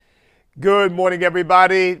Good morning,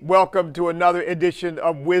 everybody. Welcome to another edition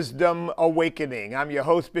of Wisdom Awakening. I'm your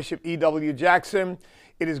host, Bishop E.W. Jackson.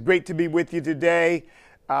 It is great to be with you today.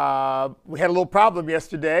 We had a little problem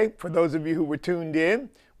yesterday, for those of you who were tuned in,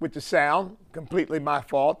 with the sound. Completely my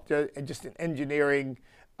fault, and just an engineering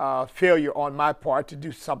failure on my part to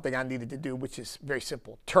do something I needed to do, which is very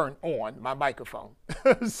simple: turn on my microphone.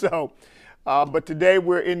 But today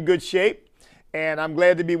we're in good shape. And I'm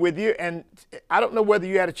glad to be with you. And I don't know whether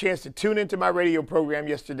you had a chance to tune into my radio program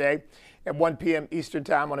yesterday at 1 p.m. Eastern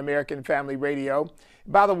Time on American Family Radio.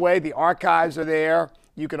 By the way, the archives are there.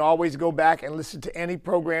 You can always go back and listen to any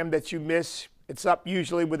program that you miss. It's up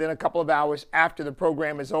usually within a couple of hours after the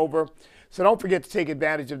program is over. So don't forget to take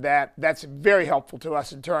advantage of that. That's very helpful to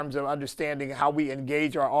us in terms of understanding how we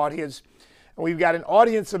engage our audience. We've got an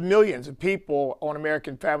audience of millions of people on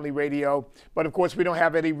American Family Radio, but of course we don't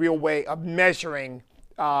have any real way of measuring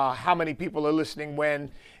how many people are listening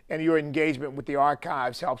when, and your engagement with the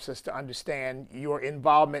archives helps us to understand your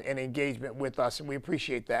involvement and engagement with us, and we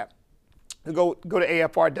appreciate that. Go to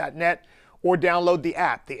AFR.net or download the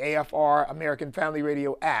app, the AFR American Family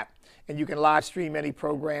Radio app, and you can live stream any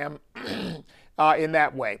program in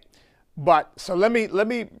that way. But so let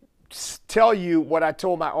me tell you what I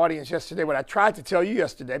told my audience yesterday, what I tried to tell you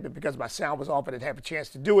yesterday, but because my sound was off, I didn't have a chance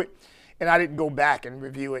to do it, and I didn't go back and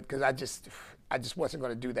review it because I just wasn't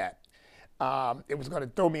going to do that. It was going to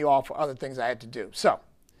throw me off for other things I had to do. So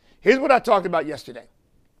here's what I talked about yesterday.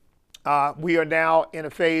 We are now in a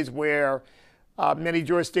phase where many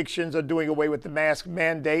jurisdictions are doing away with the mask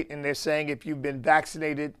mandate, and they're saying if you've been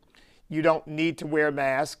vaccinated, you don't need to wear a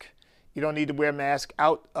mask. You don't need to wear a mask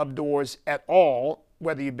out of doors at all,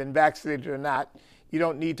 whether you've been vaccinated or not. You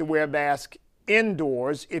don't need to wear a mask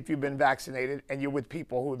indoors if you've been vaccinated and you're with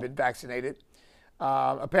people who have been vaccinated.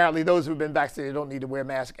 Apparently, those who have been vaccinated don't need to wear a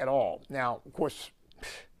mask at all. Now, of course,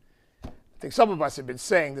 I think some of us have been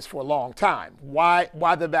saying this for a long time. Why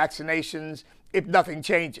the vaccinations if nothing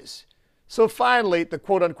changes? So finally, the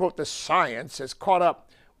quote unquote, the science has caught up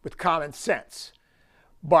with common sense.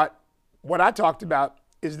 But what I talked about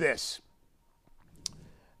is this.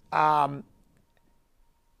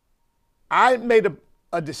 I made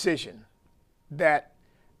a decision that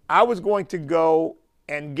I was going to go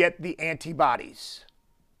and get the antibodies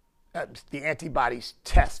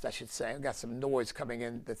test, I should say. I've got some noise coming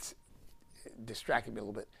in that's distracting me a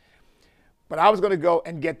little bit. But I was going to go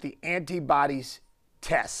and get the antibodies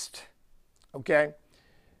test, okay?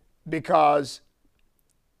 Because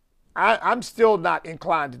I'm still not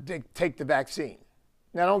inclined to take the vaccine.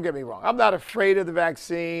 Now, don't get me wrong. I'm not afraid of the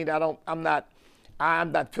vaccine. I'm not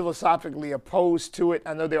philosophically opposed to it.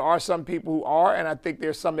 I know there are some people who are, and I think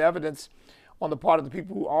there's some evidence on the part of the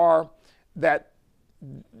people who are that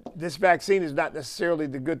this vaccine is not necessarily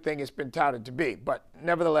the good thing it's been touted to be. But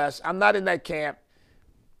nevertheless, I'm not in that camp.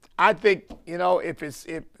 I think,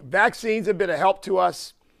 if vaccines have been a help to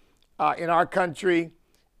us in our country,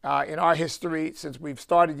 in our history, since we've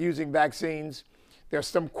started using vaccines, there's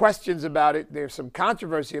some questions about it. There's some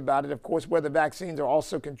controversy about it, of course, whether vaccines are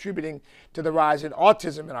also contributing to the rise in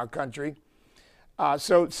autism in our country.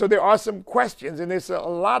 So there are some questions, and there's a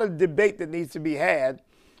lot of debate that needs to be had.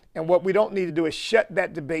 And what we don't need to do is shut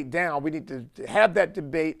that debate down. We need to have that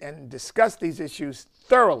debate and discuss these issues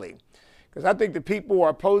thoroughly, because I think the people who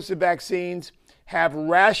are opposed to vaccines have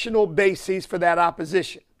rational bases for that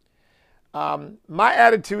opposition. My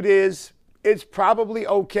attitude is it's probably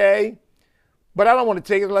okay, but I don't want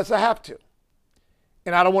to take it unless I have to.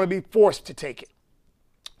 And I don't want to be forced to take it.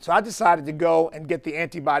 So I decided to go and get the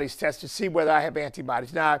antibodies test to see whether I have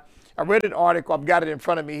antibodies. Now, I read an article, I've got it in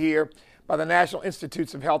front of me here, by the National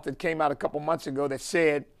Institutes of Health that came out a couple months ago that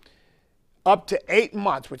said up to 8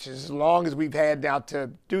 months, which is as long as we've had now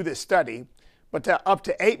to do this study, but up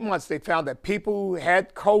to 8 months, they found that people who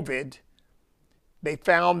had COVID, they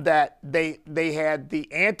found that they had the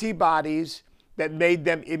antibodies that made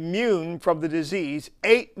them immune from the disease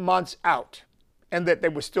 8 months out, and that they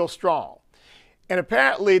were still strong. And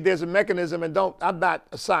apparently there's a mechanism, and I'm not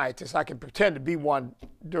a scientist. I can pretend to be one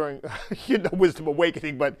during Wisdom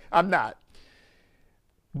Awakening, but I'm not.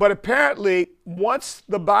 But apparently once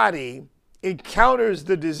the body encounters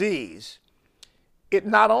the disease, it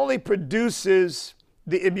not only produces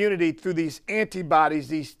the immunity through these antibodies,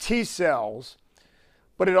 these T cells,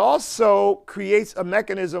 but it also creates a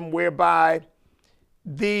mechanism whereby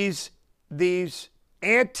these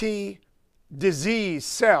anti-disease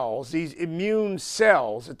cells, these immune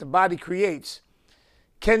cells that the body creates,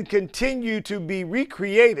 can continue to be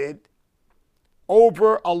recreated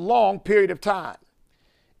over a long period of time.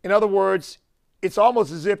 In other words, it's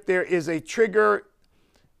almost as if there is a trigger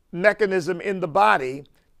mechanism in the body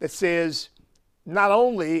that says not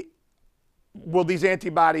only will these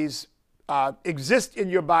antibodies exist in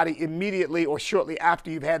your body immediately or shortly after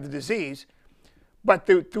you've had the disease, but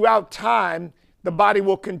throughout time, the body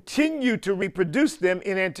will continue to reproduce them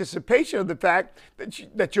in anticipation of the fact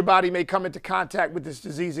that your body may come into contact with this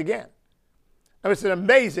disease again. I mean, it's an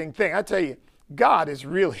amazing thing. I tell you, God is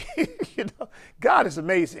really, God is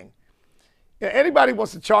amazing. Anybody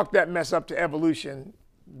wants to chalk that mess up to evolution,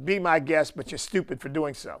 be my guest, but you're stupid for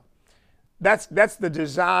doing so. That's the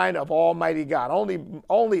design of Almighty God.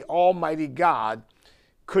 Only Almighty God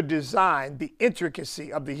could design the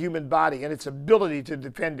intricacy of the human body and its ability to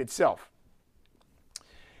defend itself.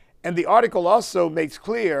 And the article also makes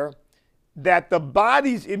clear that the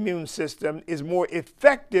body's immune system is more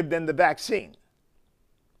effective than the vaccine.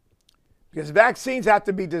 Because vaccines have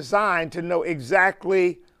to be designed to know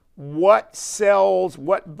exactly what cells,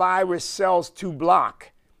 what virus cells to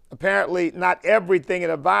block. Apparently, not everything in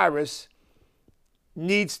a virus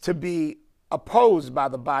needs to be opposed by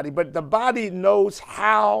the body, but the body knows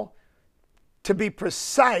how to be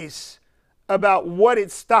precise about what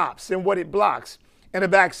it stops and what it blocks. And a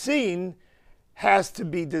vaccine has to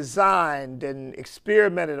be designed and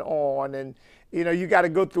experimented on. And, you got to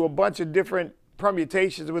go through a bunch of different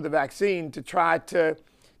permutations with the vaccine to try to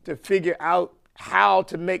figure out how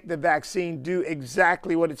to make the vaccine do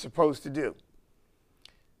exactly what it's supposed to do.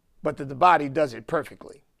 But the body does it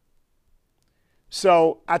perfectly.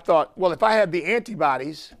 So I thought, well, if I have the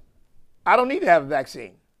antibodies, I don't need to have a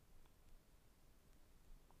vaccine.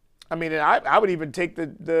 I mean, I would even take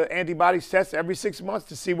the antibodies test every 6 months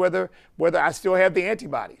to see whether I still have the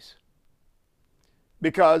antibodies.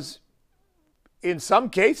 Because in some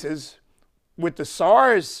cases, with the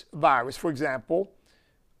SARS virus, for example,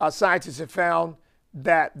 scientists have found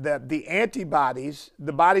that the antibodies,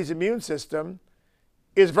 the body's immune system,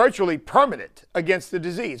 is virtually permanent against the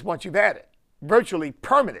disease once you've had it. Virtually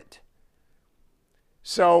permanent.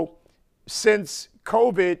 So since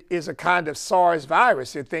COVID is a kind of SARS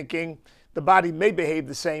virus, they're thinking the body may behave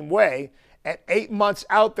the same way. At 8 months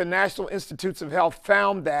out, the National Institutes of Health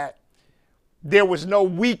found that there was no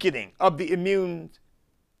weakening of the immune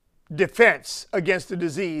defense against the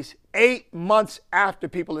disease 8 months after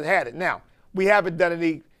people had had it. Now, we haven't done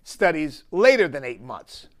any studies later than 8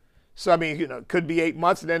 months. So, I mean, it could be 8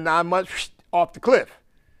 months and then 9 months off the cliff.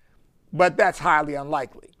 But that's highly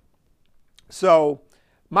unlikely. So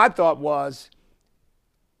my thought was,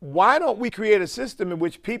 why don't we create a system in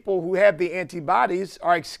which people who have the antibodies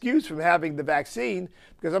are excused from having the vaccine?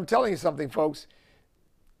 Because I'm telling you something, folks,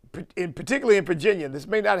 particularly in Virginia, this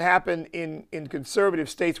may not happen in conservative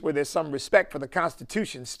states where there's some respect for the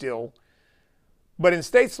Constitution still, but in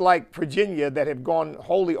states like Virginia that have gone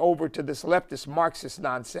wholly over to this leftist Marxist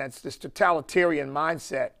nonsense, this totalitarian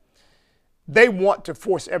mindset, they want to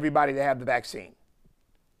force everybody to have the vaccine.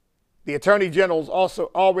 The Attorney General's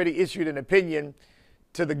also already issued an opinion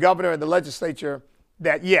to the governor and the legislature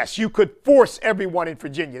that, yes, you could force everyone in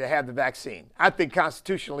Virginia to have the vaccine. I think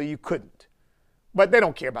constitutionally you couldn't. But they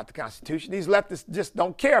don't care about the Constitution. These leftists just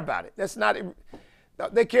don't care about it.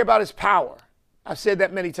 They care about its power. I've said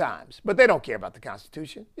that many times. But they don't care about the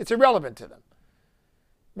Constitution. It's irrelevant to them.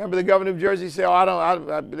 Remember the governor of New Jersey said,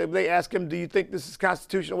 they asked him, do you think this is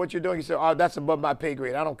constitutional, what you're doing? He said, that's above my pay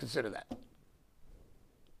grade. I don't consider that.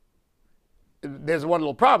 There's one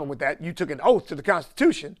little problem with that. You took an oath to the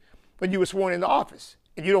Constitution when you were sworn into office,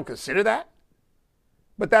 and you don't consider that?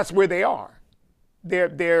 But that's where they are. They're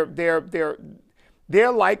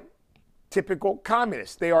like typical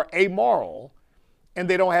communists. They are amoral, and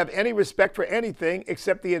they don't have any respect for anything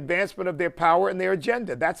except the advancement of their power and their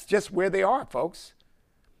agenda. That's just where they are, folks.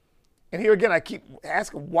 And here again, I keep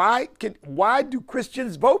asking, why do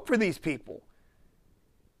Christians vote for these people?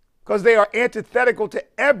 Because they are antithetical to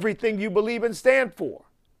everything you believe and stand for.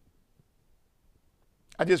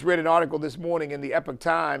 I just read an article this morning in the Epoch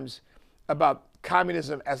Times about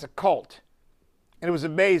communism as a cult. And it was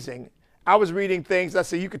amazing. I was reading things. I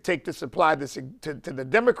said, you could take this, apply this to the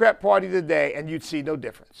Democrat Party today, and you'd see no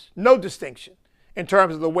difference, no distinction in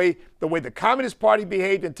terms of the way the Communist Party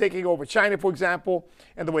behaved in taking over China, for example,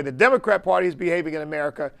 and the way the Democrat Party is behaving in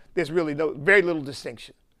America. There's really very little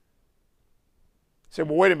distinction. Say,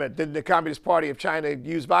 well, wait a minute, didn't the Communist Party of China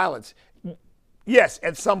use violence? Yes,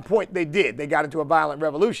 at some point they did. They got into a violent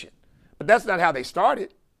revolution. But that's not how they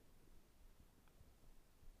started.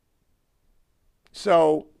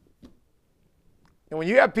 So, and when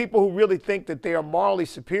you have people who really think that they are morally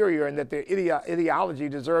superior and that their ideology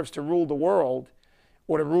deserves to rule the world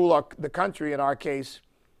or to rule the country in our case,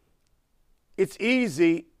 it's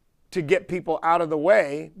easy to get people out of the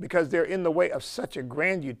way because they're in the way of such a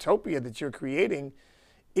grand utopia that you're creating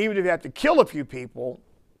Even if you have to kill a few people,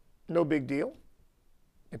 no big deal.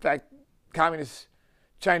 In fact, the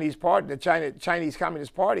Chinese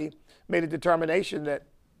Communist Party made a determination that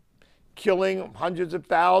killing hundreds of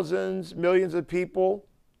thousands, millions of people,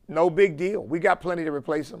 no big deal. We got plenty to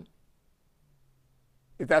replace them,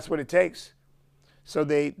 if that's what it takes. So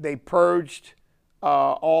they purged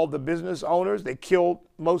all the business owners. They killed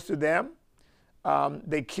most of them.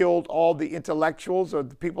 They killed all the intellectuals or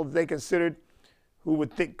the people that they considered who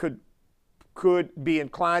would think could be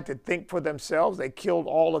inclined to think for themselves. They killed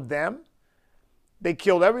all of them. They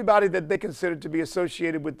killed everybody that they considered to be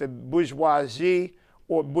associated with the bourgeoisie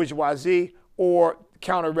or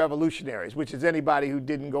counter-revolutionaries, which is anybody who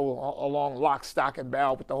didn't go along lock, stock, and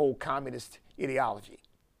barrel with the whole communist ideology.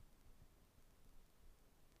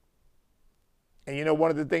 And you know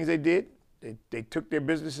one of the things they did? They took their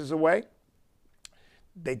businesses away.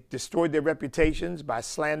 They destroyed their reputations by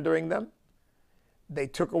slandering them. They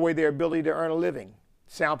took away their ability to earn a living.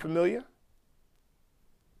 Sound familiar?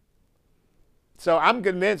 So I'm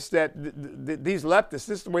convinced that these leftists, this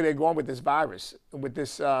is the way they're going with this virus, with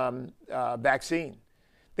this vaccine.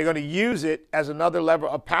 They're going to use it as another lever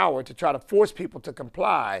of power to try to force people to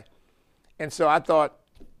comply. And so I thought,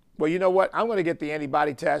 well, you know what? I'm going to get the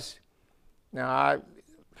antibody test. Now, I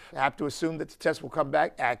have to assume that the test will come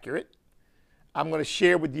back accurate. I'm going to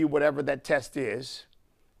share with you whatever that test is.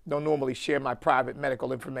 Don't normally share my private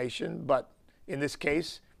medical information, but in this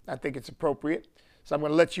case, I think it's appropriate. So I'm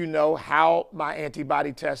going to let you know how my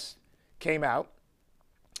antibody test came out.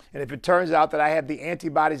 And if it turns out that I have the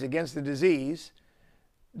antibodies against the disease,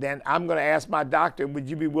 then I'm going to ask my doctor, would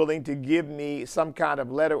you be willing to give me some kind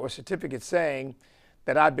of letter or certificate saying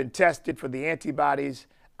that I've been tested for the antibodies,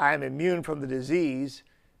 I am immune from the disease,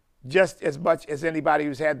 just as much as anybody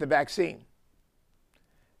who's had the vaccine.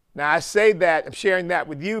 Now, I say that, I'm sharing that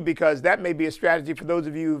with you because that may be a strategy for those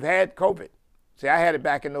of you who've had COVID. See, I had it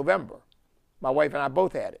back in November. My wife and I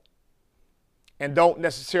both had it and don't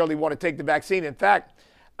necessarily want to take the vaccine. In fact,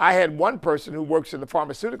 I had one person who works in the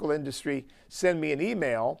pharmaceutical industry send me an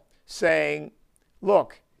email saying,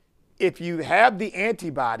 look, if you have the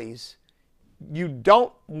antibodies, you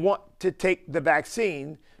don't want to take the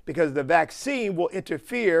vaccine because the vaccine will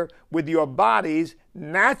interfere with your body's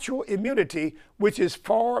natural immunity, which is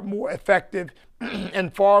far more effective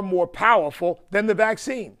and far more powerful than the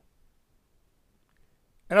vaccine.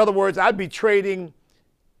 In other words, I'd be trading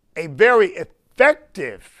a very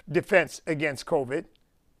effective defense against COVID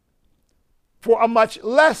for a much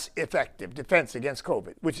less effective defense against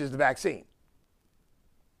COVID, which is the vaccine.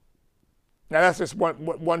 Now, that's just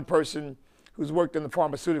one person who's worked in the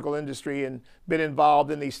pharmaceutical industry and been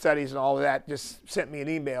involved in these studies and all of that, just sent me an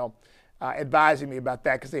email advising me about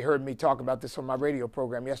that because they heard me talk about this on my radio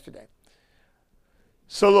program yesterday.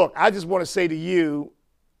 So look, I just want to say to you,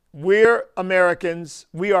 we're Americans,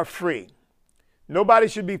 we are free. Nobody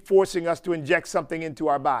should be forcing us to inject something into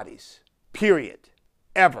our bodies, period,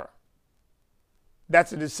 ever.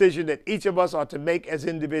 That's a decision that each of us ought to make as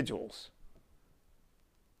individuals.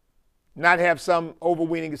 Not have some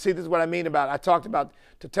overweening, see, this is what I mean about, I talked about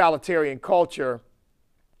totalitarian culture.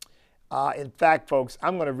 In fact, folks,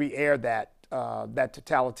 I'm going to re-air that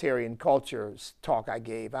totalitarian culture talk I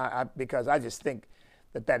gave because I just think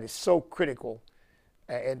that is so critical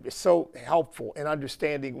and it's so helpful in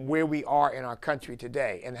understanding where we are in our country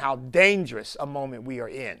today and how dangerous a moment we are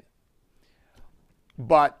in.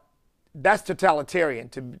 But that's totalitarian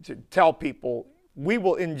to tell people, we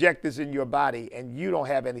will inject this in your body and you don't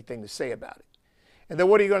have anything to say about it. And then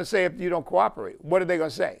what are you going to say if you don't cooperate? What are they going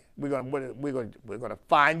to say? We're going to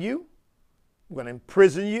fine you? We're going to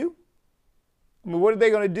imprison you? I mean, what are they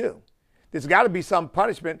going to do? There's got to be some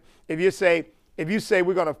punishment. If you say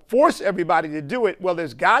we're going to force everybody to do it, well,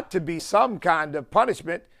 there's got to be some kind of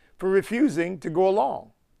punishment for refusing to go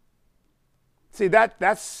along. See,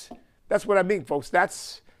 that's what I mean, folks.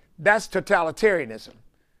 That's totalitarianism.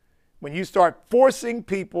 When you start forcing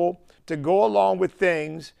people to go along with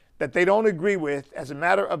things that they don't agree with as a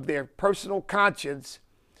matter of their personal conscience,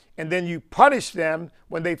 and then you punish them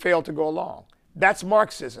when they fail to go along. That's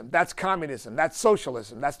Marxism, that's communism, that's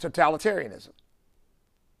socialism, that's totalitarianism.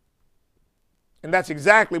 And that's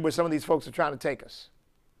exactly where some of these folks are trying to take us.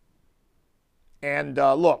 And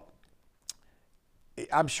look,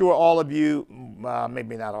 I'm sure all of you,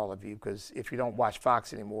 maybe not all of you, because if you don't watch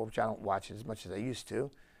Fox anymore, which I don't watch as much as I used to,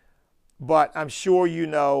 but I'm sure you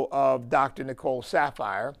know of Dr. Nicole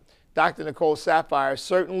Saphier. Dr. Nicole Saphier,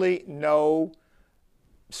 certainly no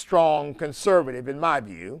strong conservative in my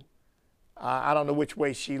view. I don't know which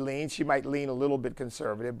way she leans. She might lean a little bit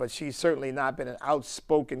conservative, but she's certainly not been an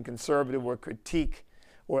outspoken conservative or critique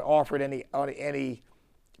or offered any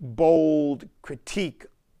bold critique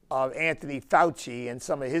of Anthony Fauci and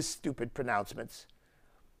some of his stupid pronouncements.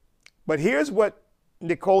 But here's what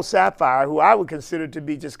Nicole Saphier, who I would consider to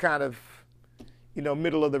be just kind of,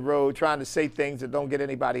 middle of the road, trying to say things that don't get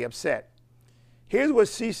anybody upset. Here's what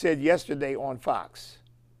she said yesterday on Fox.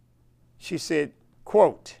 She said,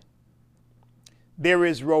 quote, "There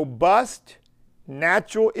is robust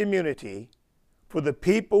natural immunity for the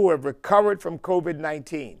people who have recovered from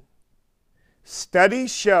COVID-19.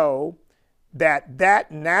 Studies show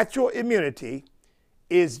that natural immunity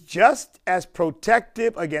is just as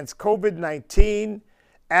protective against COVID-19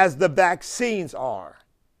 as the vaccines are.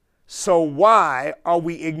 So why are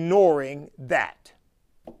we ignoring that?"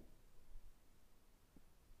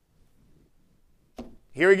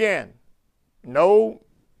 Here again, no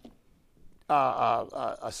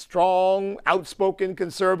a strong, outspoken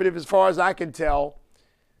conservative as far as I can tell,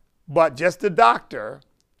 but just a doctor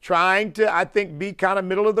trying to, I think, be kind of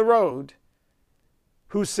middle of the road,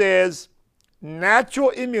 who says natural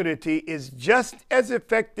immunity is just as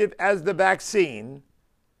effective as the vaccine.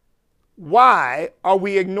 Why are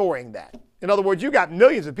we ignoring that? In other words, you got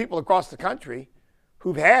millions of people across the country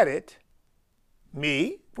who've had it,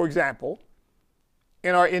 me, for example,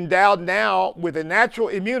 and are endowed now with a natural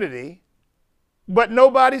immunity, but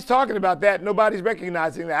nobody's talking about that. Nobody's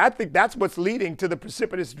recognizing that. I think that's what's leading to the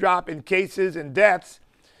precipitous drop in cases and deaths,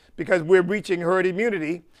 because we're reaching herd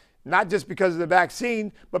immunity, not just because of the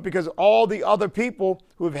vaccine, but because of all the other people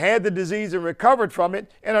who have had the disease and recovered from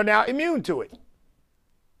it and are now immune to it.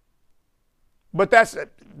 But that's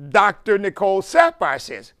Dr. Nicole Saphier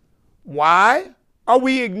says. Why are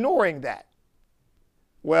we ignoring that?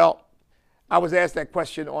 Well, I was asked that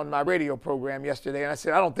question on my radio program yesterday, and I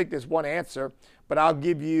said, I don't think there's one answer, but I'll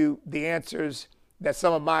give you the answers that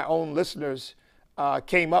some of my own listeners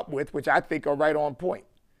came up with, which I think are right on point.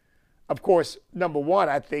 Of course, number one,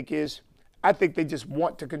 I think they just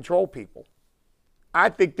want to control people. I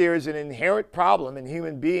think there is an inherent problem in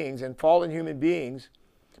human beings and fallen human beings,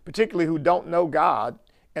 particularly who don't know God,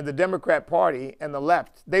 and the Democrat Party and the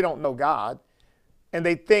left, they don't know God, and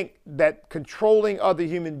they think that controlling other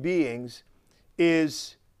human beings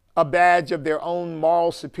is a badge of their own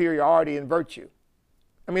moral superiority and virtue.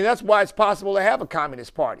 I mean, that's why it's possible to have a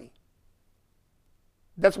communist party.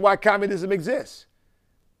 That's why communism exists.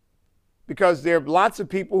 Because there are lots of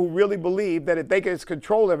people who really believe that if they can just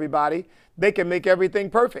control everybody, they can make everything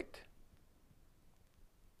perfect.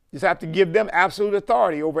 You just have to give them absolute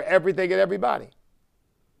authority over everything and everybody.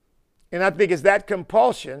 And I think it's that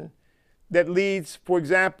compulsion that leads, for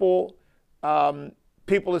example,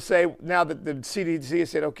 people to say, now that the CDC has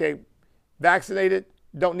said, okay, vaccinated,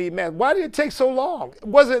 don't need masks. Why did it take so long?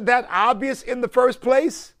 Wasn't that obvious in the first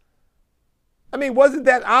place? I mean, wasn't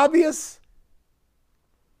that obvious?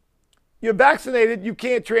 You're vaccinated, you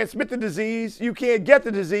can't transmit the disease, you can't get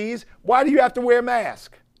the disease. Why do you have to wear a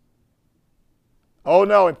mask? Oh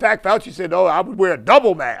no, in fact, Fauci said, oh, I would wear a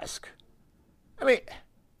double mask. I mean,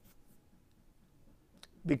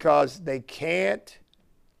 because they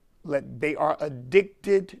are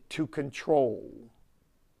addicted to control.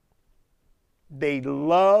 They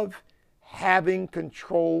love having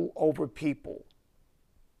control over people.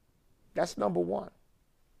 That's number one.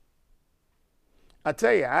 I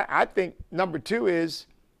tell you, I think number two is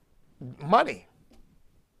money.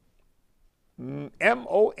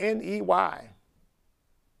 M-O-N-E-Y.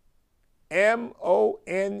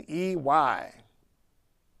 M-O-N-E-Y.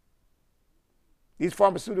 These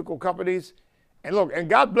pharmaceutical companies, and look, and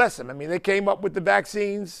God bless them. I mean, they came up with the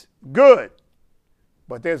vaccines, good.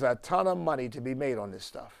 But there's a ton of money to be made on this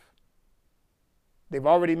stuff. They've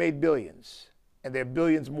already made billions, and there are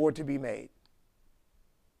billions more to be made.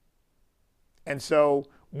 And so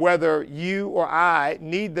whether you or I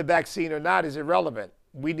need the vaccine or not is irrelevant.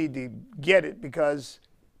 We need to get it because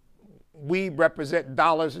we represent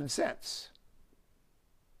dollars and cents.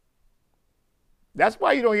 That's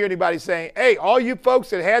why you don't hear anybody saying, hey, all you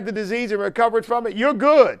folks that had the disease and recovered from it, you're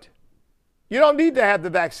good. You don't need to have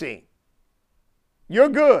the vaccine. You're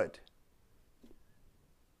good.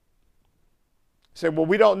 Say, well,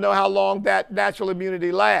 we don't know how long that natural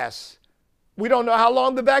immunity lasts. We don't know how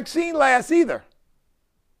long the vaccine lasts either.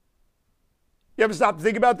 You ever stop to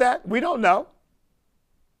think about that? We don't know.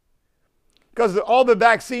 Because all the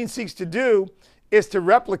vaccine seeks to do is to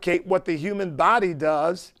replicate what the human body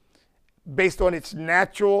does based on its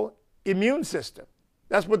natural immune system.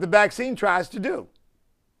 That's what the vaccine tries to do.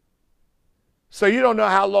 So you don't know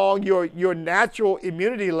how long your natural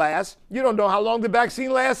immunity lasts. You don't know how long the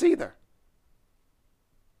vaccine lasts either.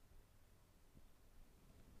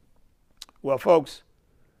 Well, folks,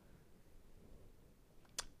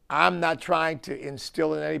 I'm not trying to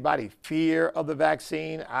instill in anybody fear of the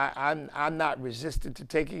vaccine. I'm not resistant to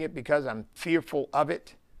taking it because I'm fearful of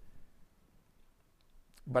it.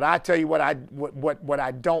 But I tell you what I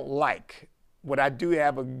don't like, what I do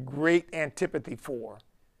have a great antipathy for,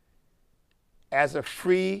 as a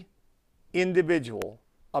free individual,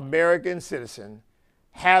 American citizen,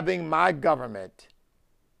 having my government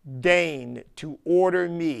deign to order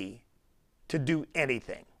me to do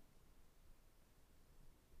anything.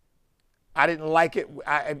 I didn't like it,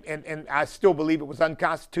 and I still believe it was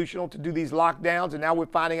unconstitutional to do these lockdowns, and now we're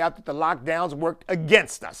finding out that the lockdowns worked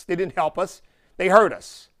against us. They didn't help us. They hurt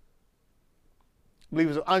us. I believe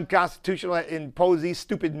it was unconstitutional to impose these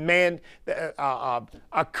stupid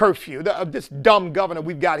a curfew. This dumb governor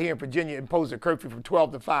we've got here in Virginia imposed a curfew from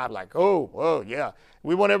 12 to 5. Like, oh yeah,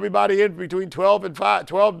 we want everybody in between 12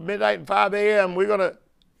 midnight and 5 a.m. We're gonna.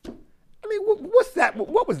 I mean, what's that?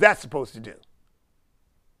 What was that supposed to do?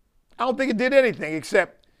 I don't think it did anything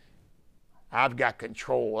except I've got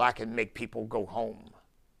control. I can make people go home.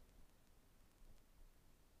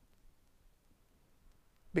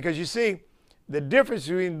 Because you see, the difference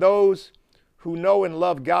between those who know and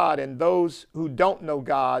love God and those who don't know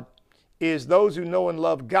God is those who know and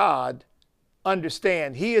love God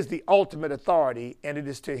understand He is the ultimate authority, and it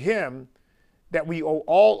is to Him that we owe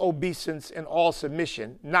all obeisance and all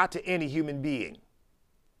submission, not to any human being.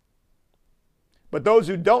 But those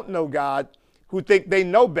who don't know God, who think they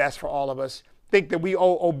know best for all of us, think that we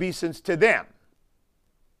owe obeisance to them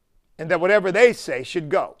and that whatever they say should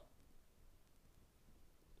go.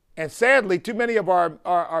 And sadly, too many of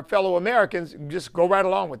our fellow Americans just go right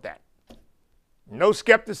along with that. No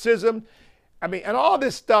skepticism. I mean, and all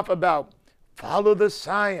this stuff about follow the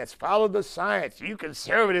science, follow the science. You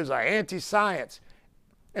conservatives are anti-science.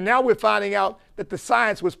 And now we're finding out that the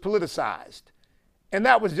science was politicized. And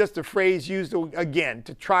that was just a phrase used, again,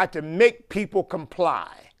 to try to make people comply,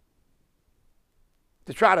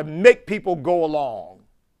 to try to make people go along.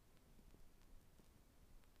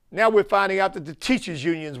 Now we're finding out that the teachers'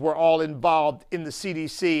 unions were all involved in the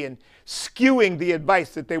CDC and skewing the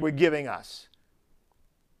advice that they were giving us.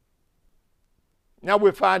 Now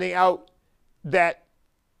we're finding out that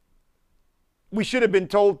we should have been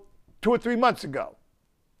told 2 or 3 months ago,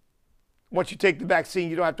 once you take the vaccine,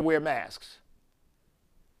 you don't have to wear masks.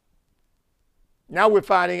 Now we're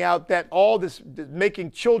finding out that all this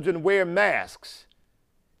making children wear masks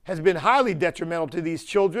has been highly detrimental to these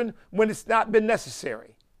children when it's not been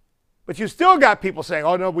necessary. But you still got people saying,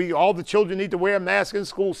 oh no, all the children need to wear a mask in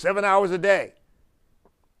school 7 hours a day.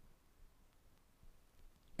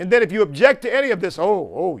 And then if you object to any of this,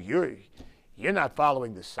 you're not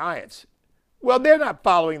following the science. Well, they're not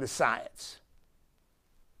following the science.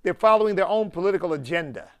 They're following their own political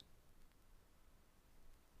agenda,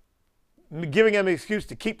 giving them an excuse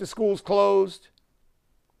to keep the schools closed,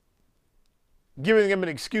 giving them an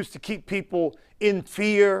excuse to keep people in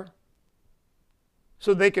fear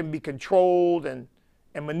so they can be controlled and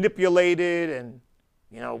manipulated and,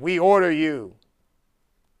 we order you.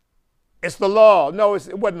 It's the law. No,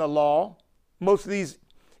 it wasn't the law. Most of these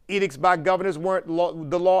edicts by governors weren't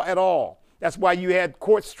the law at all. That's why you had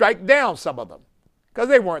courts strike down some of them, because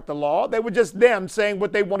they weren't the law. They were just them saying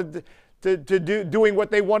what they wanted to do, doing what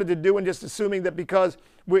they wanted to do, and just assuming that because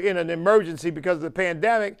we're in an emergency because of the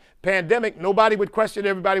pandemic, nobody would question,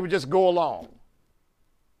 everybody would just go along.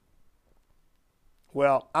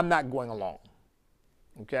 Well, I'm not going along,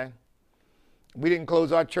 okay? We didn't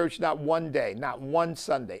close our church not one day, not one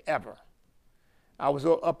Sunday, ever. I was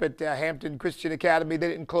up at Hampton Christian Academy. They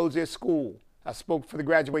didn't close their school. I spoke for the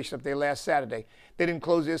graduation up there last Saturday. They didn't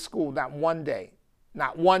close their school, not one day,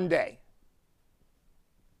 not one day.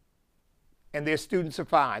 And their students are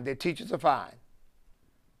fine. Their teachers are fine.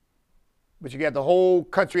 But you got the whole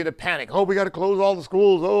country in a panic. Oh, we got to close all the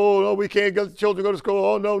schools. Oh, no, we can't get the children to go to school.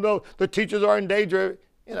 Oh, no, the teachers are in danger.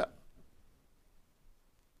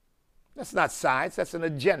 That's not science. That's an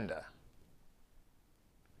agenda.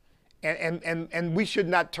 And we should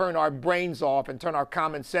not turn our brains off and turn our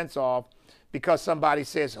common sense off because somebody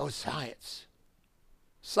says, oh, science.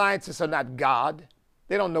 Scientists are not God.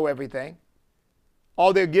 They don't know everything.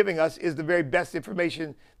 All they're giving us is the very best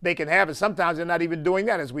information they can have. And sometimes they're not even doing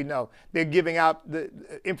that, as we know. They're giving out the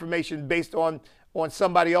information based on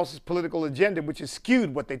somebody else's political agenda, which is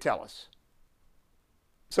skewed what they tell us.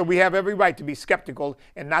 So we have every right to be skeptical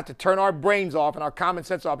and not to turn our brains off and our common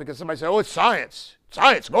sense off because somebody says, oh, it's science.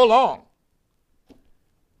 Science, go along.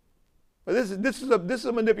 But this is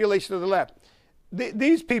a manipulation of the left.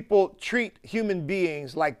 These people treat human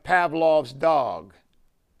beings like Pavlov's dog,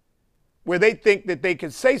 where they think that they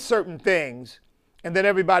can say certain things and then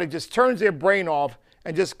everybody just turns their brain off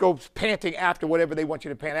and just go panting after whatever they want you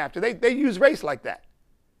to pant after. They use race like that.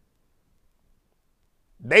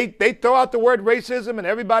 They throw out the word racism and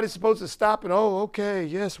everybody's supposed to stop and, oh, okay,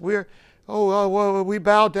 yes, well, we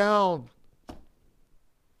bow down.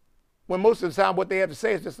 When most of the time what they have to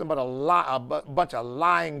say is just about a bunch of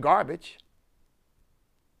lying garbage.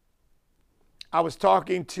 I was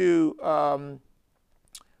talking to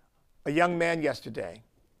a young man yesterday.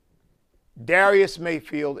 Darius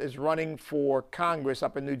Mayfield is running for Congress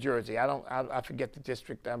up in New Jersey. I forget the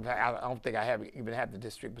district. I don't think I even have the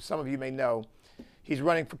district, but some of you may know. He's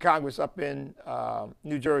running for Congress up in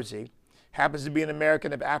New Jersey. Happens to be an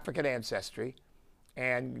American of African ancestry.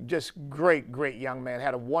 And just great young man.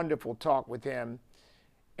 Had a wonderful talk with him.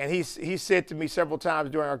 And he said to me several times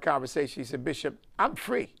during our conversation, he said, Bishop, I'm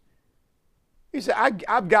free. He said,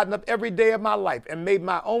 I've gotten up every day of my life and made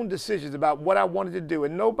my own decisions about what I wanted to do.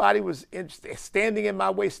 And nobody was standing in my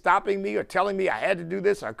way, stopping me or telling me I had to do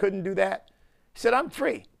this or I couldn't do that. He said, I'm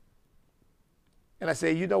free. And I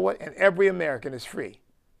say, you know what? And every American is free.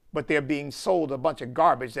 But they're being sold a bunch of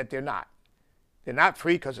garbage that they're not. They're not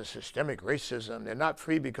free because of systemic racism. They're not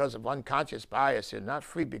free because of unconscious bias. They're not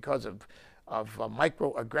free because of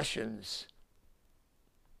microaggressions.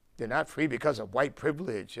 They're not free because of white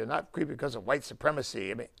privilege. They're not free because of white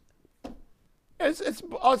supremacy. I mean, it's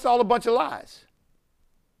all a bunch of lies.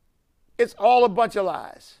 It's all a bunch of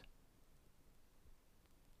lies.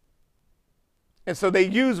 And so they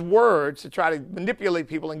use words to try to manipulate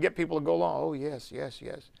people and get people to go along. Oh, yes, yes,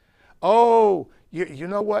 yes. Oh, you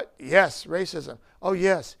know what? Yes, racism. Oh,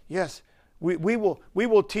 yes, yes. We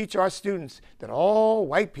will teach our students that all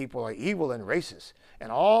white people are evil and racist,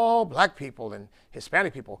 and all black people and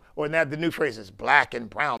Hispanic people, or now the new phrase is black and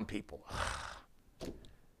brown people,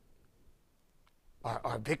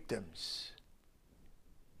 are victims.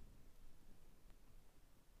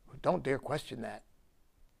 Don't dare question that.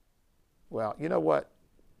 Well, you know what?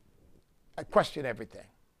 I question everything.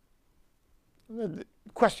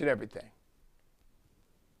 Question everything.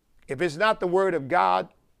 If it's not the word of God,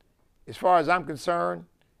 as far as I'm concerned,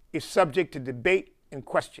 it's subject to debate and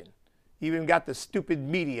question. You even got the stupid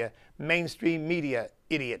media, mainstream media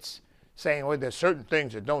idiots saying, well, there's certain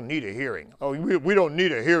things that don't need a hearing. Oh, we don't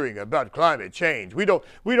need a hearing about climate change. We don't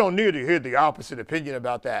need to hear the opposite opinion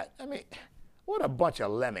about that. I mean, what a bunch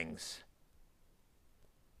of lemmings.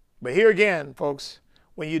 But here again, folks,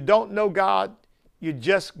 when you don't know God, you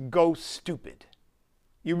just go stupid.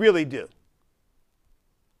 You really do.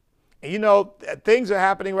 And you know, things are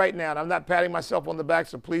happening right now, and I'm not patting myself on the back,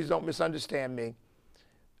 so please don't misunderstand me.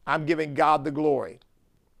 I'm giving God the glory.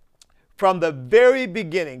 From the very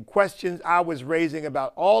beginning, questions I was raising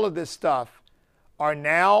about all of this stuff are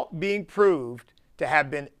now being proved to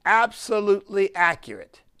have been absolutely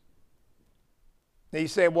accurate. Now you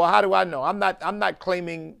say, well, how do I know? I'm not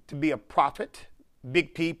claiming to be a prophet,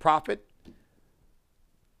 big P prophet,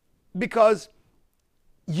 because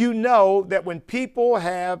you know that when people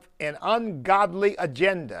have an ungodly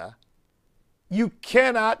agenda, you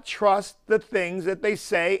cannot trust the things that they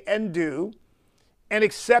say and do and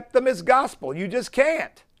accept them as gospel. You just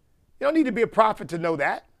can't. You don't need to be a prophet to know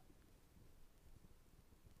that.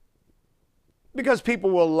 Because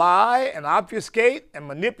people will lie and obfuscate and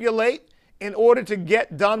manipulate in order to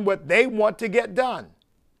get done what they want to get done.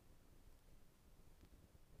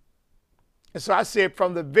 And so I said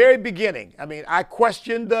from the very beginning, I mean, I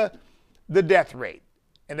questioned the death rate.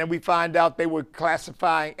 And then we find out they were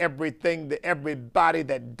classifying everything, everybody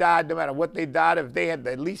that died, no matter what they died, if they had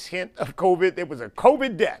the least hint of COVID, it was a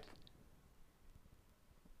COVID death.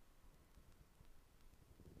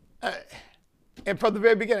 And from the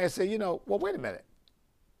very beginning, I said, you know, well, wait a minute.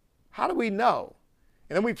 How do we know?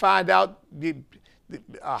 And then we find out the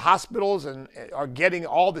hospitals are getting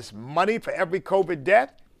all this money for every COVID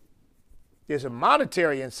death. There's a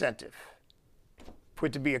monetary incentive for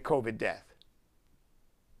it to be a COVID death.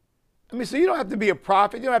 I mean, so you don't have to be a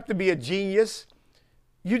prophet. You don't have to be a genius.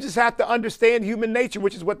 You just have to understand human nature,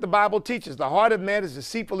 which is what the Bible teaches. The heart of man is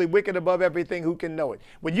deceitfully wicked above everything. Who can know it?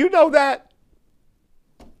 When you know that,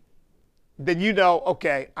 then you know,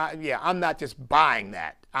 okay, I'm not just buying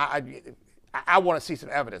that. I want to see some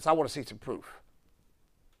evidence. I want to see some proof.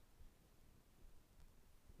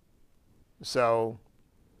 So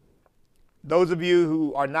those of you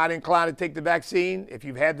who are not inclined to take the vaccine, if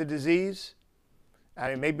you've had the disease, I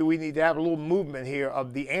mean, maybe we need to have a little movement here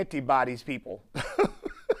of the antibodies people,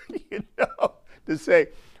 you know, to say,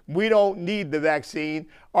 we don't need the vaccine.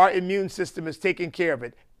 Our immune system is taking care of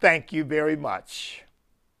it. Thank you very much.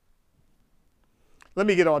 Let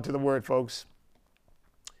me get on to the word, folks.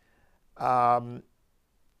 We're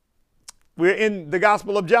We're in the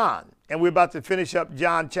Gospel of John, and we're about to finish up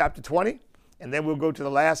John chapter 20, and then we'll go to the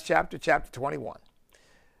last chapter, chapter 21.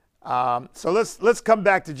 So let's come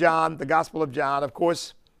back to John, the Gospel of John. Of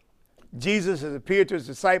course, Jesus has appeared to his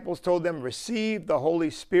disciples, told them, receive the Holy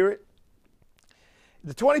Spirit.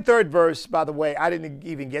 The 23rd verse, by the way, I didn't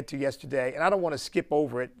even get to yesterday, and I don't want to skip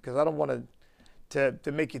over it because I don't want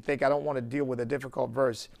to make you think I don't want to deal with a difficult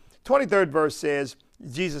verse. 23rd verse says,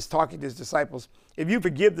 Jesus talking to his disciples, if you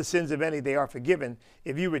forgive the sins of any, they are forgiven.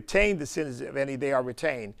 If you retain the sins of any, they are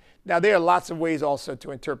retained. Now, there are lots of ways also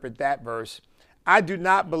to interpret that verse. I do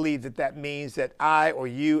not believe that that means that I or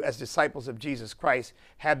you as disciples of Jesus Christ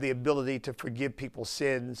have the ability to forgive people's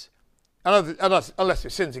sins, unless they're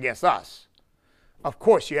sins against us. Of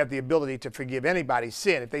course, you have the ability to forgive anybody's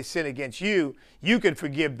sin. If they sin against you, you can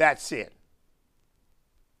forgive that sin.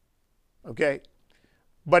 Okay?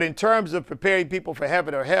 But in terms of preparing people for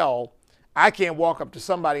heaven or hell, I can't walk up to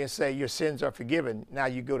somebody and say, your sins are forgiven, now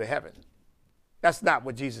you go to heaven. That's not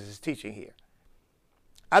what Jesus is teaching here.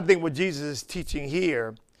 I think what Jesus is teaching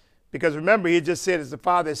here, because remember, he just said, as the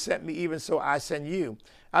Father sent me, even so I send you.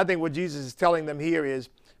 I think what Jesus is telling them here is,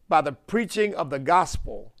 by the preaching of the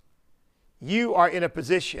gospel, you are in a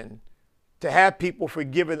position to have people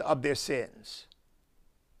forgiven of their sins.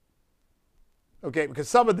 Okay, because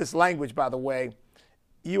some of this language, by the way,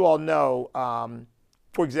 you all know,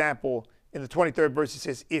 for example, in the 23rd verse, it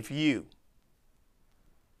says, if you.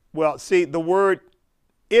 Well, see, the word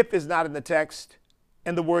if is not in the text,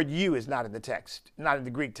 and the word you is not in the text, not in the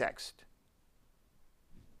Greek text.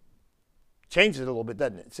 Changes it a little bit,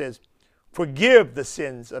 doesn't it? It says, forgive the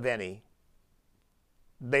sins of any,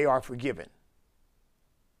 they are forgiven.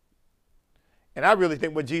 And I really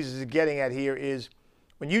think what Jesus is getting at here is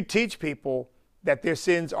when you teach people that their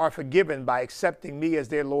sins are forgiven by accepting me as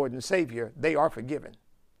their Lord and Savior, they are forgiven.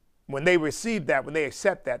 When they receive that, when they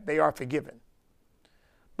accept that, they are forgiven.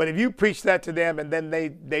 But if you preach that to them and then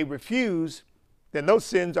they refuse, then those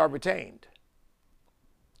sins are retained.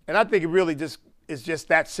 And I think it really is just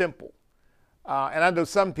that simple. And I know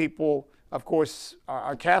some people, of course,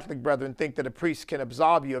 our Catholic brethren think that a priest can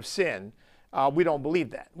absolve you of sin. We don't believe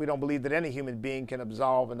that. We don't believe that any human being can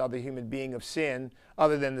absolve another human being of sin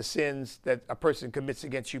other than the sins that a person commits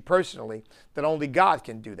against you personally, that only God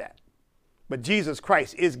can do that. But Jesus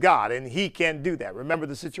Christ is God, and he can do that. Remember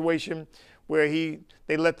the situation where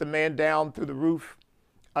they let the man down through the roof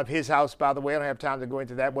of his house, by the way. I don't have time to go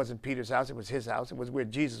into that. It wasn't Peter's house. It was his house. It was where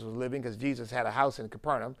Jesus was living, because Jesus had a house in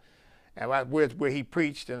Capernaum, and where he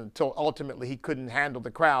preached, and until ultimately he couldn't handle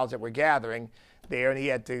the crowds that were gathering there, and he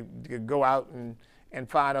had to go out and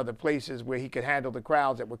find other places where he could handle the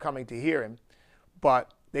crowds that were coming to hear him.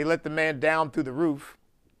 But they let the man down through the roof,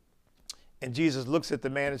 and Jesus looks at the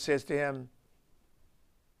man and says to him,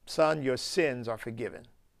 son, your sins are forgiven.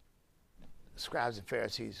 The scribes and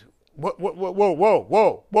Pharisees, whoa.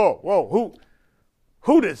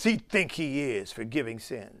 Who does he think he is, forgiving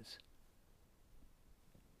sins?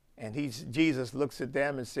 And Jesus looks at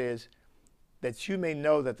them and says, that you may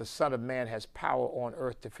know that the Son of Man has power on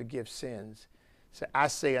earth to forgive sins. So I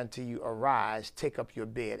say unto you, arise, take up your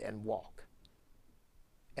bed and walk.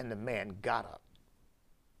 And the man got up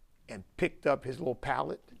and picked up his little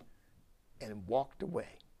pallet and walked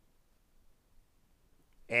away.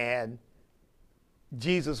 And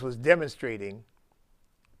Jesus was demonstrating,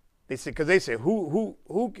 because they said, who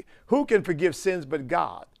can forgive sins but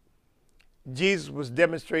God? Jesus was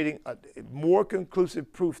demonstrating a more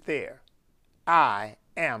conclusive proof there. I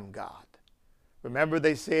am God. Remember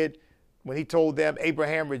they said, when he told them,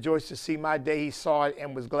 Abraham rejoiced to see my day, he saw it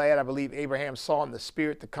and was glad. I believe Abraham saw in the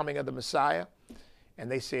spirit the coming of the Messiah. And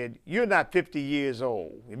they said, you're not 50 years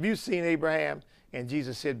old. Have you seen Abraham? And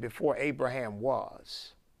Jesus said, before Abraham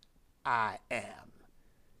was, I am.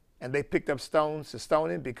 And they picked up stones to stone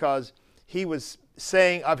him because he was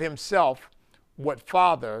saying of himself what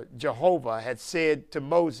Father Jehovah had said to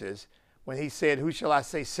Moses when he said, who shall I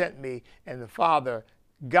say sent me? And the Father,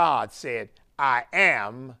 God, said, I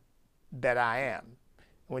am that I am.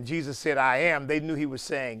 When Jesus said, I am, they knew he was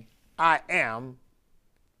saying, I am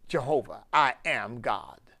Jehovah. I am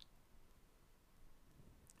God.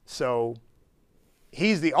 So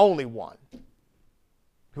he's the only one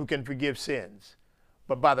who can forgive sins.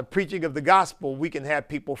 But by the preaching of the gospel, we can have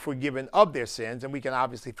people forgiven of their sins, and we can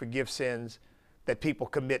obviously forgive sins that people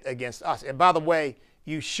commit against us. And by the way,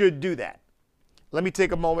 you should do that. Let me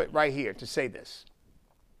take a moment right here to say this.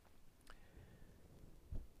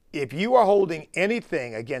 If you are holding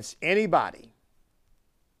anything against anybody,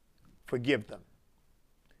 forgive them.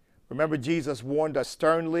 Remember, Jesus warned us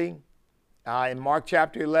sternly in Mark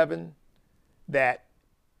chapter 11 that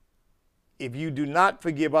if you do not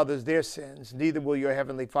forgive others their sins, neither will your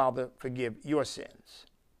heavenly Father forgive your sins.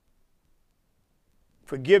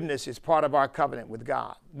 Forgiveness is part of our covenant with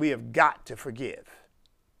God. We have got to forgive.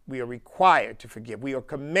 We are required to forgive. We are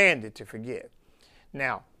commanded to forgive.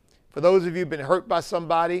 Now, for those of you who've been hurt by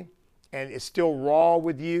somebody and it's still raw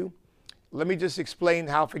with you, let me just explain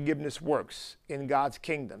how forgiveness works in God's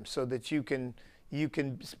kingdom so that you can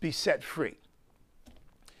be set free.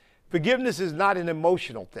 Forgiveness is not an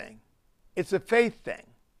emotional thing. It's a faith thing.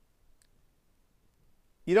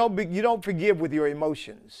 You don't forgive with your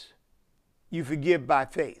emotions. You forgive by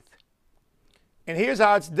faith. And here's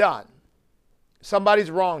how it's done. Somebody's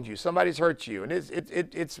wronged you. Somebody's hurt you. And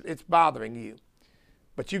it's bothering you.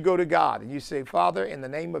 But you go to God and you say, Father, in the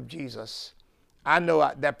name of Jesus, I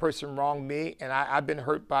know that person wronged me and I've been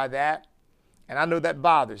hurt by that. And I know that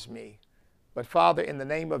bothers me. But Father, in the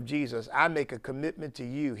name of Jesus, I make a commitment to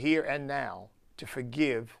you here and now to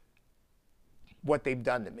forgive what they've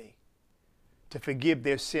done to me, to forgive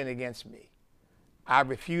their sin against me. I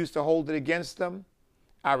refuse to hold it against them.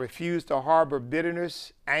 I refuse to harbor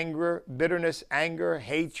bitterness, anger,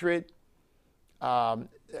 hatred,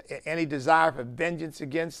 any desire for vengeance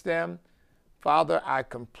against them. Father, I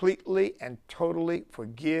completely and totally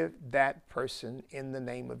forgive that person in the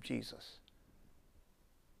name of Jesus.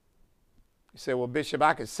 You say, well, Bishop,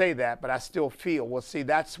 I could say that, but I still feel. Well, see,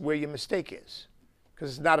 that's where your mistake is,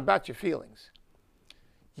 because it's not about your feelings.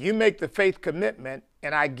 You make the faith commitment,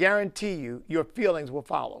 and I guarantee you, your feelings will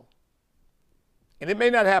follow. And it may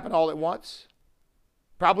not happen all at once.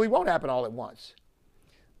 Probably won't happen all at once.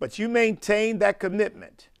 But you maintain that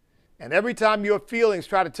commitment. And every time your feelings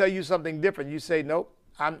try to tell you something different, you say, nope,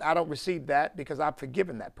 I don't receive that because I've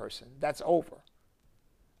forgiven that person. That's over.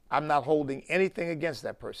 I'm not holding anything against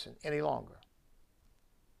that person any longer.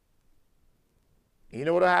 You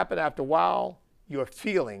know what will happen after a while? Your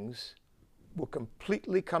feelings will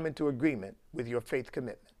completely come into agreement with your faith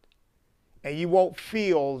commitment. And you won't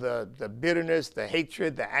feel the bitterness, the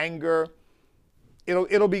hatred, the anger.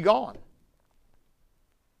 It'll be gone.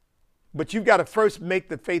 But you've got to first make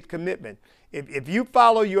the faith commitment. If you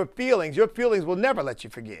follow your feelings will never let you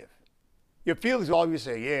forgive. Your feelings will always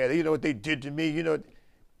say, yeah, you know what they did to me. You know,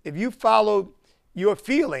 if you follow your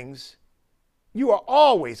feelings, you are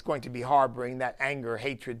always going to be harboring that anger,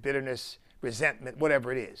 hatred, bitterness, resentment,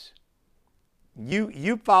 whatever it is.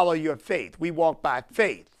 You follow your faith. We walk by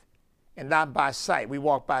faith and not by sight. We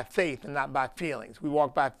walk by faith and not by feelings. We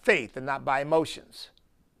walk by faith and not by emotions.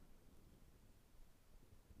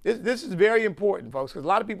 This is very important, folks, because a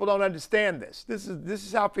lot of people don't understand this. This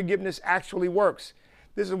is how forgiveness actually works.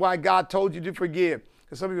 This is why God told you to forgive.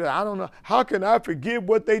 Because some people say, I don't know, how can I forgive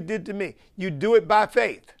what they did to me? You do it by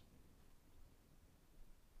faith.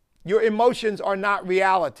 Your emotions are not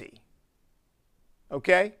reality.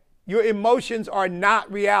 Okay? Your emotions are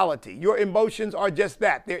not reality. Your emotions are just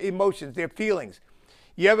that. They're emotions. They're feelings.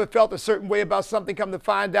 You ever felt a certain way about something, come to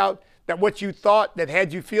find out that what you thought that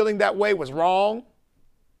had you feeling that way was wrong?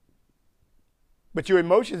 But your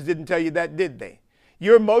emotions didn't tell you that, did they?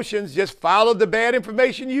 Your emotions just followed the bad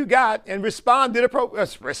information you got and responded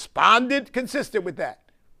consistent with that.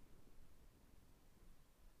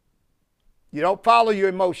 You don't follow your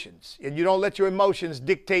emotions, and you don't let your emotions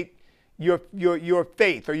dictate your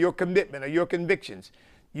faith or your commitment or your convictions.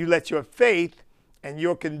 You let your faith and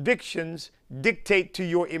your convictions dictate to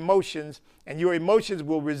your emotions, and your emotions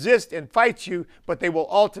will resist and fight you, but they will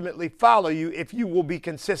ultimately follow you if you will be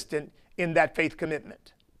consistent in that faith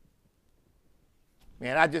commitment.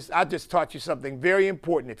 Man, I just taught you something very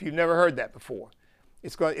important if you've never heard that before.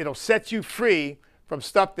 It'll set you free from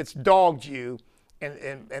stuff that's dogged you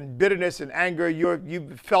and bitterness and anger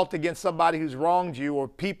you've felt against somebody who's wronged you or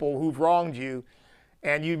people who've wronged you.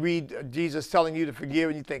 And you read Jesus telling you to forgive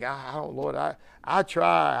and you think, oh, Lord, I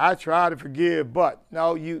try to forgive. But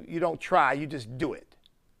no, you don't try. You just do it.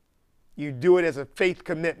 You do it as a faith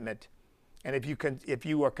commitment. And if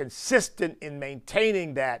you are consistent in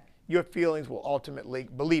maintaining that, your feelings will ultimately,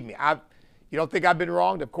 believe me, you don't think I've been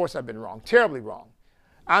wronged? Of course I've been wrong, terribly wrong.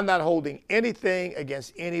 I'm not holding anything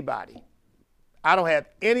against anybody. I don't have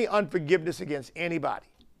any unforgiveness against anybody.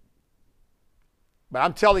 But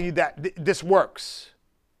I'm telling you that this works.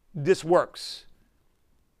 This works.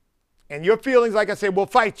 And your feelings, like I said, will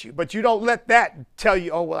fight you. But you don't let that tell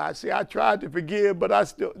you, oh, well, I tried to forgive, but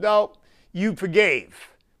no, you forgave.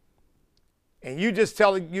 And you just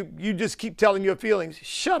keep telling your feelings,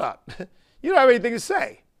 shut up. You don't have anything to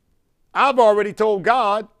say. I've already told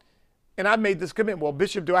God, and I made this commitment. Well,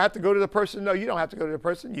 Bishop, do I have to go to the person? No, you don't have to go to the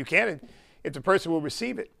person. You can if the person will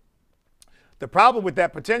receive it. The problem with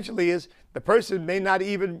that potentially is the person may not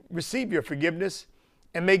even receive your forgiveness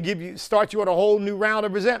and may start you on a whole new round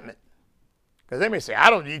of resentment. Because they may say, I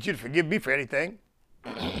don't need you to forgive me for anything.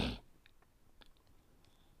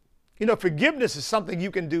 You know, forgiveness is something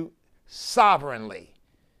you can do sovereignly.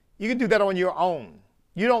 You can do that on your own.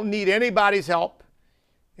 You don't need anybody's help,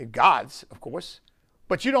 God's, of course,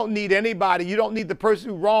 but you don't need anybody. You don't need the person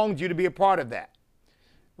who wronged you to be a part of that.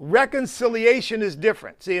 Reconciliation is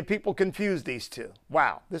different. See, and people confuse these two.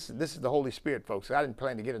 Wow, this is the Holy Spirit, folks. I didn't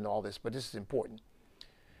plan to get into all this, but this is important.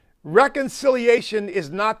 Reconciliation is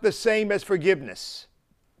not the same as forgiveness.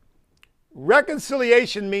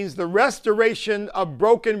 Reconciliation means the restoration of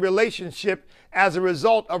broken relationship as a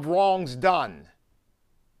result of wrongs done.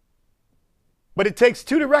 But it takes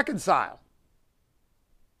two to reconcile.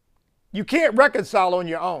 You can't reconcile on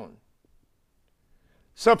your own.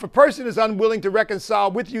 So if a person is unwilling to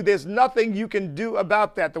reconcile with you, there's nothing you can do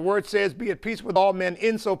about that. The word says, be at peace with all men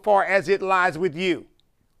insofar as it lies with you.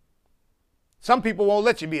 Some people won't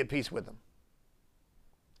let you be at peace with them.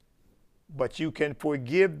 But you can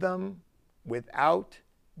forgive them without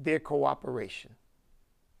their cooperation.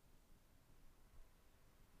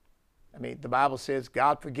 I mean, the Bible says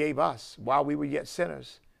God forgave us while we were yet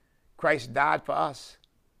sinners. Christ died for us.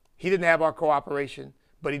 He didn't have our cooperation,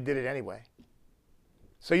 but he did it anyway.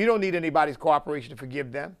 So you don't need anybody's cooperation to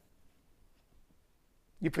forgive them.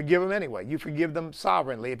 You forgive them anyway. You forgive them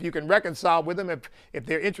sovereignly. If you can reconcile with them, if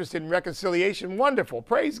they're interested in reconciliation, wonderful.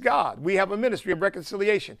 Praise God. We have a ministry of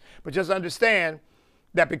reconciliation. But just understand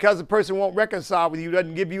that because the person won't reconcile with you,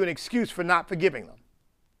 doesn't give you an excuse for not forgiving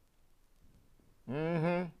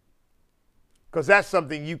them. Because that's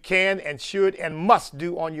something you can and should and must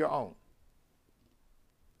do on your own.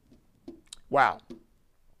 Wow.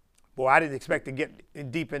 Boy, I didn't expect to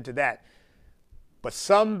get deep into that. But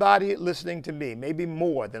somebody listening to me, maybe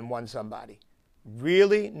more than one somebody,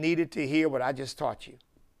 really needed to hear what I just taught you.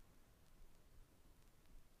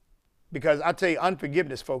 Because I tell you,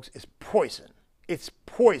 unforgiveness, folks, is poison. It's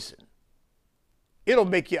poison. It'll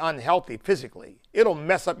make you unhealthy physically. It'll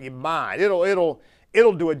mess up your mind. It'll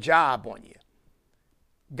do a job on you.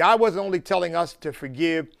 God wasn't only telling us to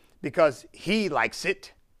forgive because he likes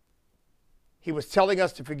it. He was telling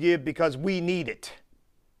us to forgive because we need it.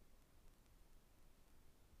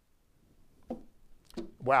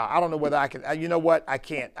 Wow, I don't know whether I can. You know what? I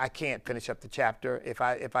can't finish up the chapter. If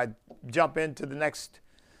I jump into the next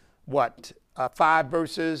 5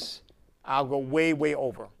 verses, I'll go way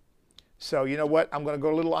over. So you know what? I'm going to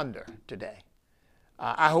go a little under today.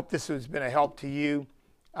 I hope this has been a help to you.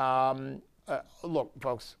 Look,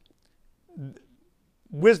 folks,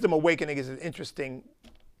 wisdom awakening is an interesting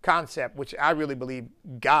concept, which I really believe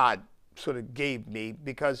God sort of gave me,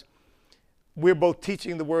 because we're both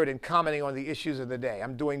teaching the word and commenting on the issues of the day.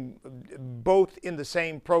 I'm doing both in the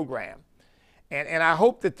same program. And I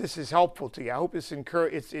hope that this is helpful to you. I hope it's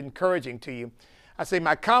encouraging to you. I say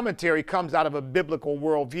my commentary comes out of a biblical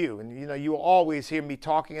worldview. And, you know, you will always hear me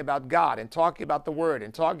talking about God and talking about the word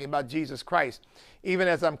and talking about Jesus Christ, even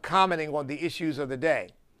as I'm commenting on the issues of the day.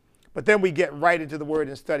 But then we get right into the word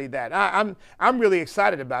and study that. I'm really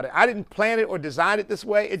excited about it. I didn't plan it or design it this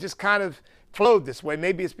way. It just kind of flowed this way.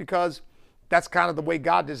 Maybe it's because that's kind of the way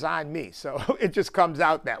God designed me. So it just comes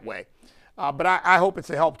out that way. But I hope it's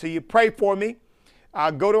a help to you. Pray for me.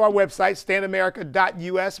 Go to our website,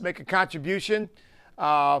 standamerica.us, make a contribution.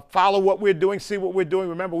 Follow what we're doing, see what we're doing.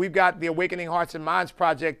 Remember, we've got the Awakening Hearts and Minds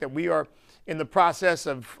project that we are in the process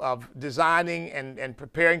of designing and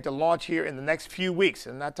preparing to launch here in the next few weeks.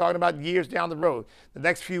 And I'm not talking about years down the road, the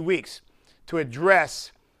next few weeks, to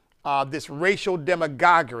address this racial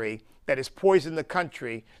demagoguery that has poisoned the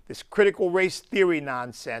country, this critical race theory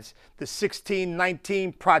nonsense, the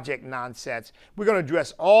 1619 Project nonsense. We're going to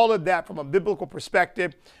address all of that from a biblical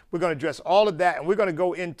perspective. We're going to address all of that, and we're going to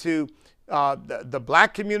go into the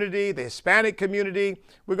black community, the Hispanic community.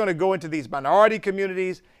 We're going to go into these minority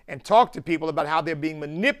communities and talk to people about how they're being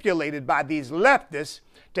manipulated by these leftists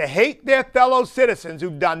to hate their fellow citizens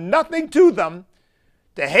who've done nothing to them,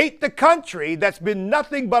 to hate the country that's been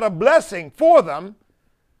nothing but a blessing for them,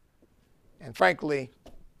 and frankly,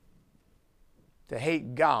 to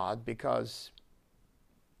hate God because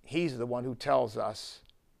he's the one who tells us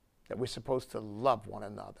that we're supposed to love one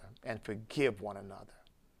another and forgive one another.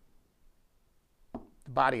 The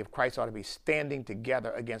body of Christ ought to be standing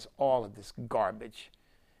together against all of this garbage.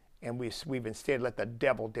 And we've instead let the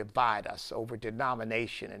devil divide us over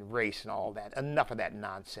denomination and race and all that. Enough of that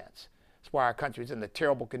nonsense. That's why our country is in the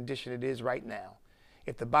terrible condition it is right now.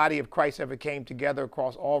 If the body of Christ ever came together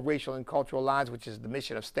across all racial and cultural lines, which is the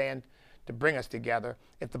mission of Stand to bring us together,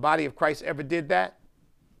 if the body of Christ ever did that,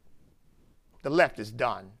 the left is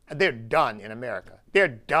done. They're done in America. They're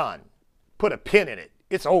done. Put a pin in it.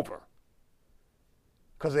 It's over.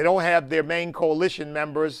 Because they don't have their main coalition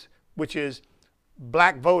members, which is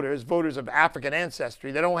black voters, voters of African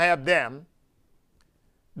ancestry. They don't have them.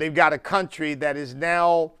 They've got a country that is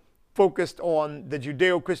now focused on the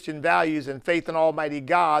Judeo-Christian values and faith in Almighty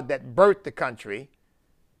God that birthed the country.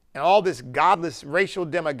 And all this godless racial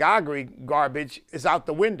demagoguery garbage is out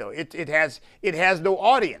the window. It has no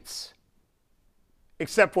audience,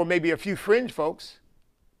 except for maybe a few fringe folks,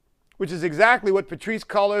 which is exactly what Patrisse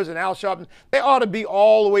Cullors and Al Sharpton, they ought to be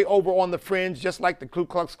all the way over on the fringe, just like the Ku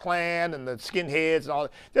Klux Klan and the skinheads and all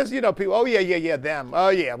that. Just, people, oh yeah, them. Oh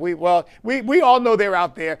yeah, we all know they're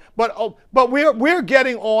out there, but we're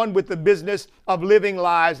getting on with the business of living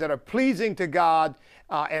lives that are pleasing to God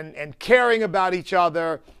and caring about each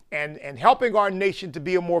other and helping our nation to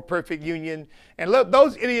be a more perfect union. And look,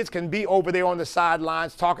 those idiots can be over there on the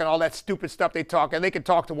sidelines talking all that stupid stuff they talk, and they can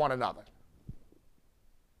talk to one another.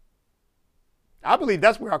 I believe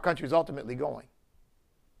that's where our country is ultimately going.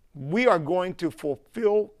 We are going to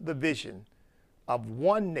fulfill the vision of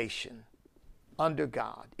one nation under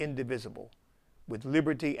God, indivisible, with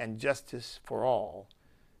liberty and justice for all,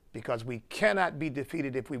 because we cannot be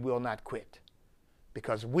defeated if we will not quit,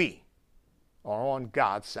 because we are on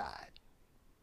God's side.